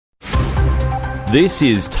This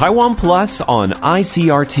is Taiwan Plus on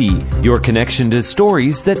ICRT, your connection to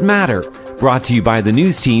stories that matter. Brought to you by the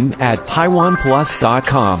news team at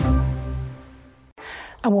taiwanplus.com.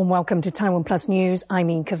 A warm welcome to Taiwan Plus News. I'm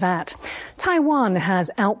Ian Kavat. Taiwan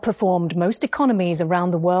has outperformed most economies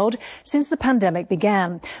around the world since the pandemic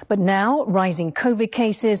began. But now, rising COVID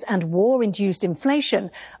cases and war-induced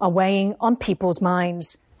inflation are weighing on people's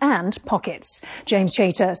minds and pockets. James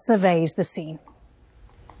Chater surveys the scene.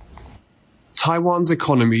 Taiwan's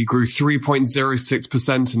economy grew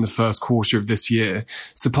 3.06% in the first quarter of this year,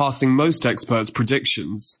 surpassing most experts'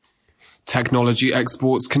 predictions. Technology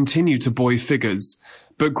exports continue to buoy figures,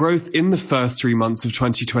 but growth in the first 3 months of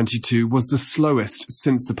 2022 was the slowest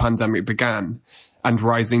since the pandemic began, and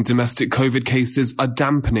rising domestic COVID cases are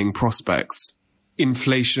dampening prospects.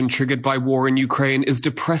 Inflation triggered by war in Ukraine is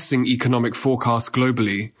depressing economic forecasts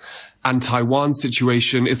globally, and Taiwan's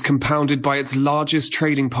situation is compounded by its largest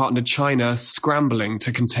trading partner China scrambling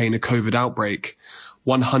to contain a COVID outbreak.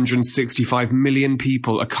 165 million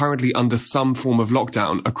people are currently under some form of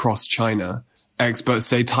lockdown across China. Experts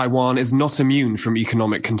say Taiwan is not immune from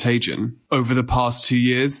economic contagion. Over the past 2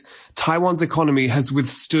 years, Taiwan's economy has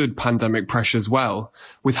withstood pandemic pressures well,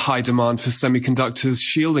 with high demand for semiconductors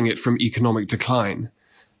shielding it from economic decline.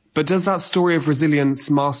 But does that story of resilience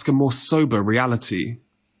mask a more sober reality?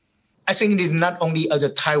 I think it is not only a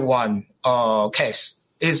Taiwan case.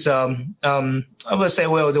 It's, I would say,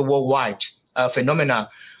 the worldwide phenomena.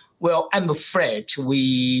 Well, I'm afraid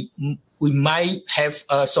we might have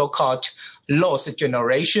a so-called lost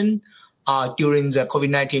generation during the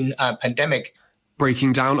COVID-19 pandemic.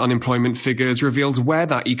 Breaking down unemployment figures reveals where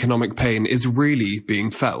that economic pain is really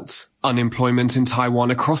being felt. Unemployment in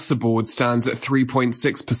Taiwan across the board stands at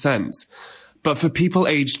 3.6%. But for people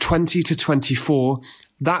aged 20 to 24,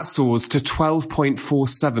 that soars to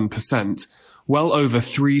 12.47%, well over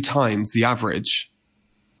 3 times the average.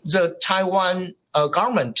 The Taiwan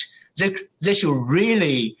government, they should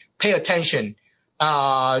really pay attention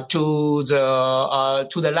to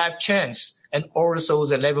the life chance and also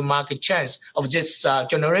the labor market chance of this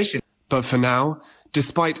generation. But for now,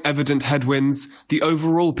 despite evident headwinds, the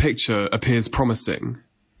overall picture appears promising.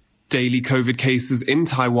 Daily COVID cases in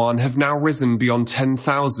Taiwan have now risen beyond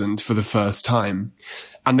 10,000 for the first time,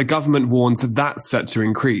 and the government warns that's set to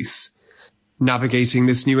increase. Navigating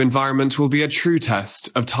this new environment will be a true test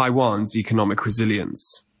of Taiwan's economic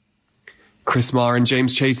resilience. Chris Marr and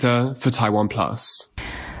James Chater for Taiwan Plus.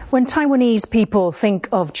 When Taiwanese people think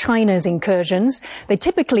of China's incursions, they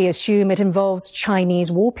typically assume it involves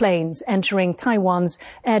Chinese warplanes entering Taiwan's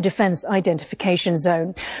air defense identification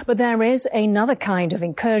zone. But there is another kind of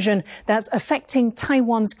incursion that's affecting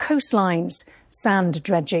Taiwan's coastlines, sand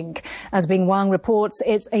dredging. As Bing Wang reports,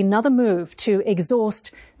 it's another move to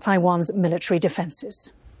exhaust Taiwan's military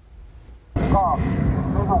defenses.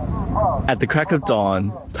 At the crack of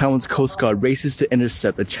dawn, Taiwan's Coast Guard races to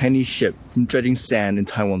intercept a Chinese ship from dredging sand in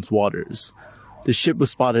Taiwan's waters. The ship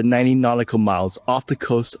was spotted 90 nautical miles off the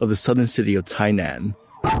coast of the southern city of Tainan.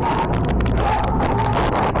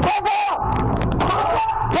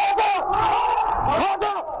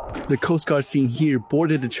 The Coast Guard seen here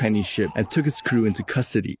boarded the Chinese ship and took its crew into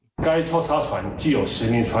custody. 该抽查船既有10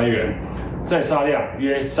名船员，载沙量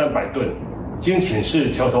约300吨。经请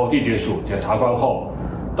示桥头地检署检察官后，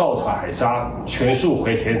盗采海沙，全数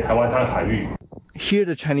回填台湾滩海域。 Here,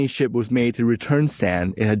 the Chinese ship was made to return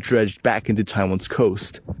sand it had dredged back into Taiwan's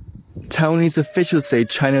coast. Taiwanese officials say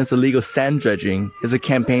China's illegal sand dredging is a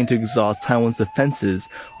campaign to exhaust Taiwan's defenses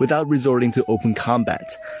without resorting to open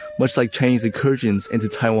combat, much like Chinese incursions into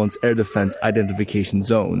Taiwan's air defense identification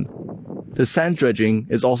zone. The sand dredging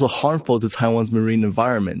is also harmful to Taiwan's marine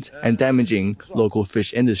environment and damaging local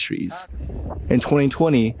fish industries. In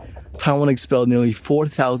 2020, Taiwan expelled nearly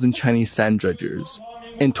 4,000 Chinese sand dredgers.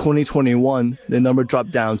 In 2021, the number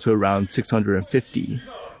dropped down to around 650.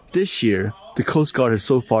 This year, the Coast Guard has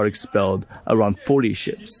so far expelled around 40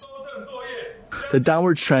 ships. The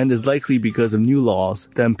downward trend is likely because of new laws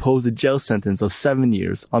that impose a jail sentence of 7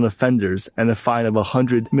 years on offenders and a fine of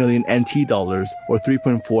 100 million NT dollars or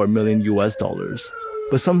 3.4 million US dollars.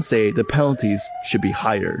 But some say the penalties should be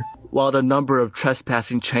higher. While the number of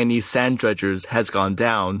trespassing Chinese sand dredgers has gone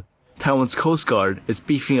down, Taiwan's Coast Guard is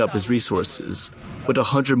beefing up its resources, with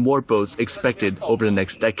 100 more boats expected over the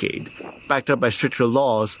next decade. Backed up by stricter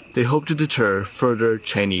laws, they hope to deter further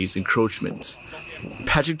Chinese encroachment.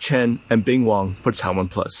 Patrick Chen and Bing Wang for Taiwan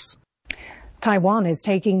Plus. Taiwan is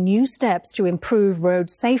taking new steps to improve road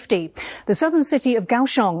safety. The southern city of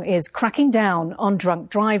Kaohsiung is cracking down on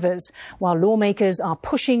drunk drivers, while lawmakers are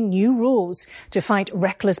pushing new rules to fight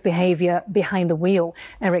reckless behavior behind the wheel.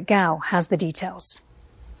 Eric Gao has the details.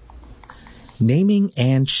 Naming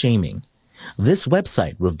and shaming. This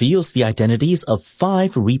website reveals the identities of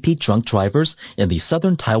 5 repeat drunk drivers in the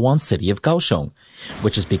southern Taiwan city of Kaohsiung,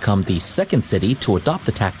 which has become the second city to adopt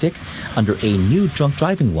the tactic under a new drunk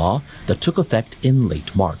driving law that took effect in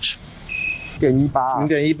late March.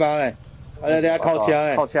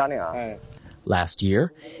 Last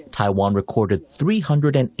year, Taiwan recorded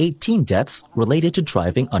 318 deaths related to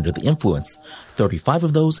driving under the influence, 35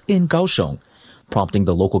 of those in Kaohsiung, prompting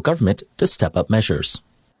the local government to step up measures.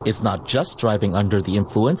 It's not just driving under the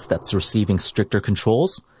influence that's receiving stricter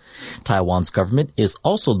controls. Taiwan's government is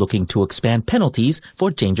also looking to expand penalties for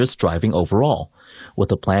dangerous driving overall,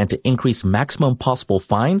 with a plan to increase maximum possible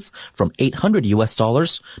fines from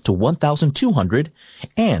 $800 to $1,200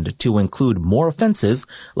 and to include more offenses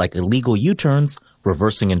like illegal U-turns,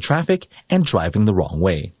 reversing in traffic, and driving the wrong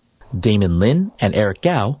way. Damon Lin and Eric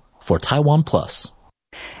Gao for Taiwan Plus.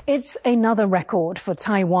 It's another record for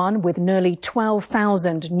Taiwan, with nearly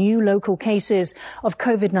 12,000 new local cases of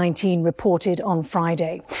COVID-19 reported on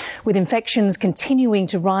Friday. With infections continuing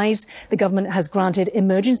to rise, the government has granted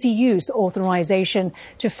emergency use authorization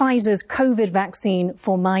to Pfizer's COVID vaccine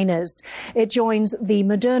for minors. It joins the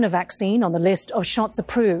Moderna vaccine on the list of shots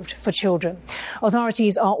approved for children.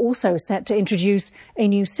 Authorities are also set to introduce a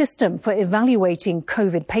new system for evaluating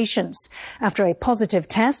COVID patients. After a positive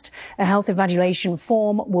test, a health evaluation form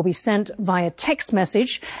will be sent via text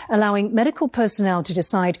message, allowing medical personnel to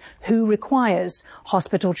decide who requires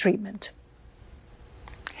hospital treatment.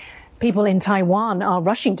 People in Taiwan are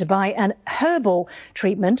rushing to buy an herbal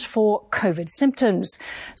treatment for COVID symptoms.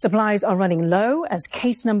 Supplies are running low as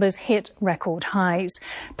case numbers hit record highs.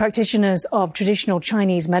 Practitioners of traditional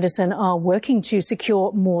Chinese medicine are working to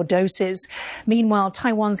secure more doses. Meanwhile,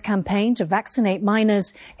 Taiwan's campaign to vaccinate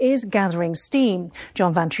minors is gathering steam.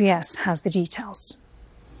 John Van Trieste has the details.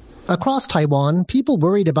 Across Taiwan, people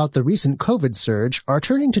worried about the recent COVID surge are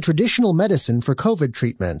turning to traditional medicine for COVID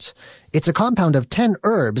treatment. It's a compound of 10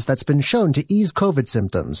 herbs that's been shown to ease COVID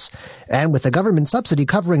symptoms. And with the government subsidy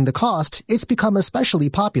covering the cost, it's become especially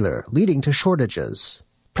popular, leading to shortages.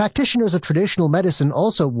 Practitioners of traditional medicine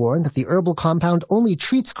also warn that the herbal compound only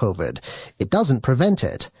treats COVID. It doesn't prevent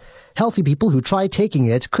it. Healthy people who try taking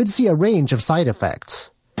it could see a range of side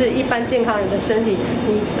effects. 是一般健康人的身体，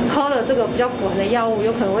你喝了这个比较符合的药物，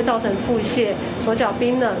有可能会造成腹泻、手脚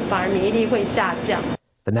冰冷，反而免疫力会下降。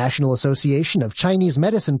 The National Association of Chinese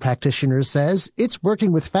Medicine Practitioners says it's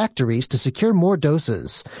working with factories to secure more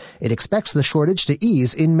doses. It expects the shortage to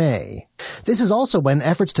ease in May. This is also when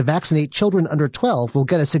efforts to vaccinate children under 12 will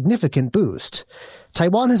get a significant boost.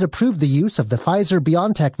 Taiwan has approved the use of the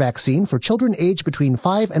Pfizer-BioNTech vaccine for children aged between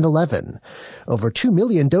 5 and 11. Over 2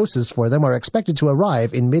 million doses for them are expected to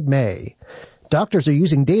arrive in mid-May. Doctors are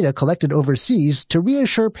using data collected overseas to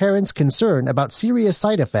reassure parents concerned about serious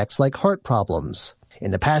side effects like heart problems.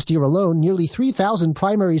 In the past year alone, nearly 3,000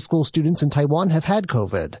 primary school students in Taiwan have had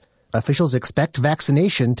COVID. Officials expect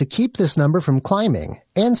vaccination to keep this number from climbing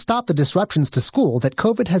and stop the disruptions to school that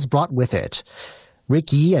COVID has brought with it.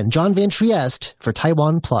 Rick Yi and John Van Trieste for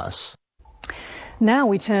Taiwan Plus. Now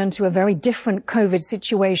we turn to a very different COVID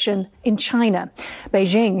situation in China.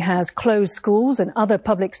 Beijing has closed schools and other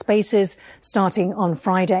public spaces starting on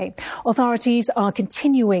Friday. Authorities are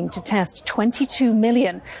continuing to test 22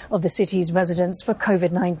 million of the city's residents for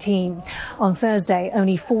COVID-19. On Thursday,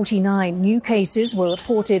 only 49 new cases were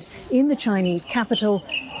reported in the Chinese capital,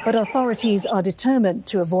 but authorities are determined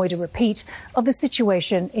to avoid a repeat of the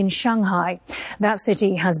situation in Shanghai. That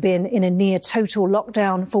city has been in a near total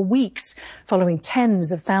lockdown for weeks, following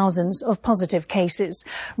tens of thousands of positive cases.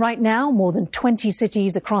 Right now, more than 20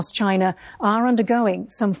 cities across China are undergoing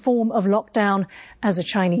some form of lockdown as the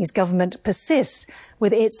Chinese government persists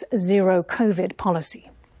with its zero COVID policy.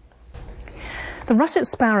 The russet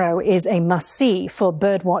sparrow is a must-see for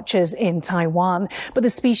birdwatchers in Taiwan, but the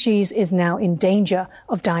species is now in danger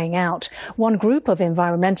of dying out. One group of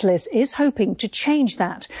environmentalists is hoping to change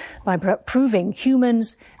that by proving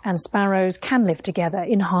humans and sparrows can live together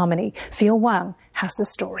in harmony. Phil Wang has the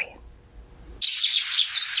story.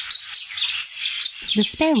 The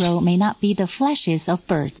sparrow may not be the flashiest of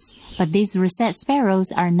birds, but these russet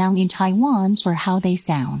sparrows are known in Taiwan for how they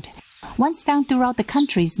sound. Once found throughout the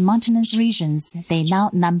country's mountainous regions, they now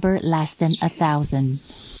number less than 1,000.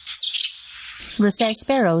 Russet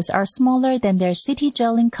sparrows are smaller than their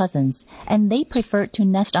city-dwelling cousins, and they prefer to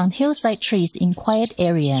nest on hillside trees in quiet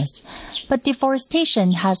areas. But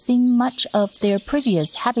deforestation has seen much of their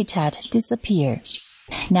previous habitat disappear.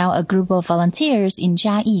 Now a group of volunteers in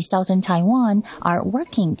Jiayi, southern Taiwan, are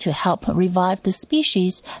working to help revive the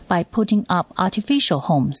species by putting up artificial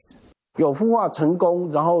homes.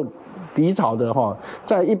 离巢的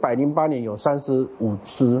在108年有35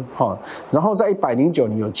只然后在109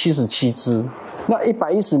年有77只，那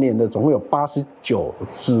110年的总共有89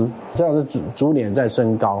只，这样是逐年在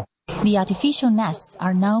升高。The artificial nests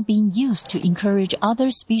are now being used to encourage other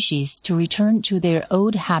species to return to their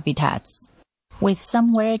old habitats. With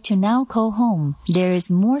somewhere to now call home, there is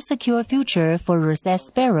more secure future for rosette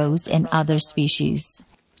sparrows and other species.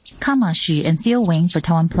 Kama Xu and Theo Wing for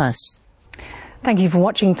Taiwan Plus. Thank you for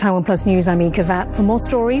watching Taiwan Plus News. I'm Ika Vat. For more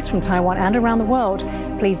stories from Taiwan and around the world,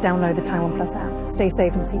 please download the Taiwan Plus app. Stay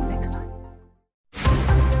safe and see you next time.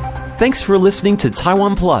 Thanks for listening to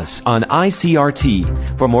Taiwan Plus on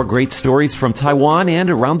ICRT. For more great stories from Taiwan and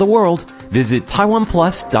around the world, visit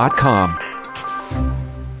taiwanplus.com.